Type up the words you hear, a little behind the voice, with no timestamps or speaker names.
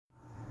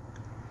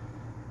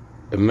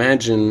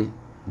Imagine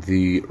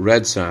the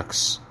Red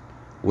Sox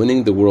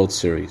winning the World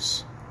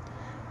Series,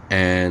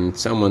 and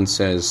someone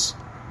says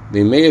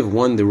they may have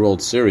won the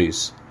World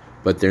Series,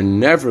 but they're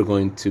never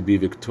going to be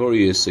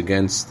victorious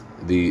against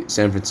the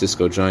San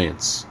Francisco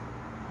Giants.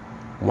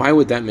 Why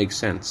would that make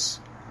sense?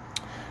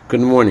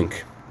 Good morning.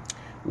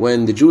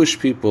 When the Jewish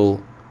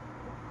people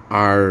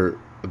are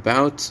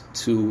about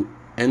to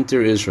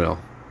enter Israel,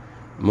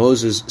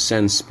 Moses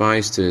sends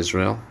spies to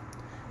Israel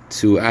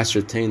to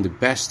ascertain the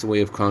best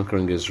way of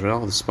conquering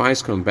Israel. The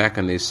spies come back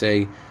and they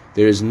say,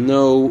 there is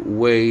no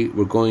way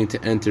we're going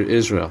to enter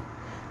Israel.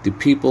 The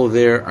people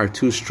there are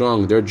too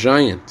strong. They're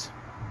giant.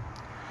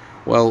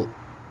 Well,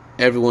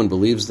 everyone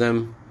believes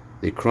them.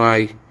 They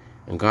cry.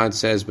 And God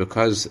says,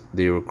 because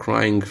they were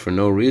crying for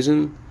no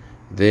reason,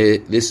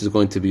 this is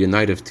going to be a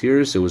night of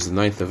tears. It was the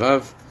 9th of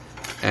Av,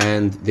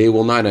 and they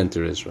will not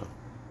enter Israel.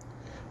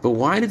 But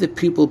why did the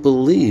people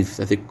believe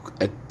that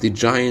the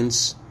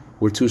giants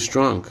were too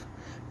strong?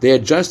 They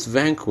had just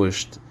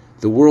vanquished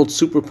the world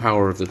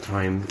superpower of the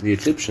time, the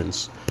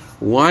Egyptians.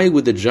 Why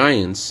would the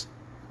giants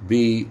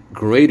be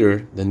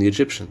greater than the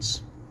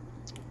Egyptians?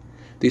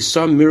 They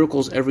saw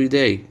miracles every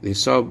day. They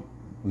saw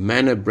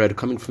manna bread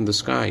coming from the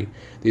sky.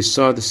 They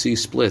saw the sea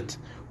split.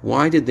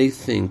 Why did they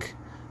think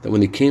that when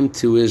they came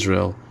to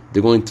Israel,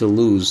 they're going to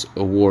lose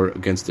a war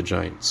against the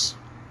giants?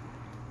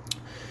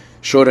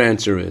 Short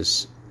answer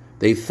is,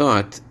 they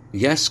thought,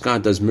 yes,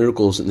 God does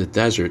miracles in the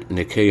desert, in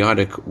a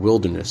chaotic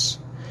wilderness.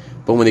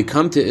 But when they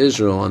come to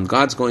Israel and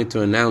God's going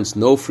to announce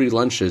no free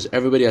lunches,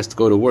 everybody has to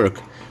go to work,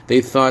 they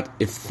thought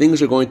if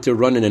things are going to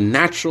run in a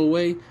natural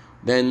way,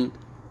 then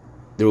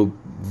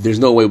there's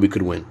no way we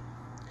could win.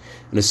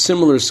 On a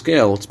similar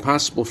scale, it's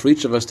possible for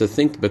each of us to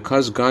think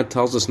because God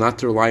tells us not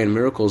to rely on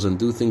miracles and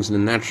do things in a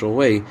natural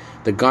way,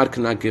 that God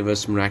cannot give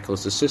us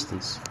miraculous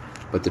assistance.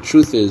 But the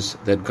truth is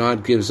that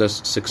God gives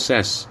us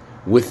success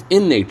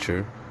within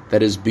nature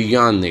that is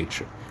beyond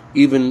nature,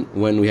 even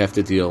when we have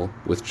to deal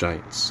with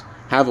giants.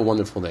 Have a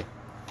wonderful day.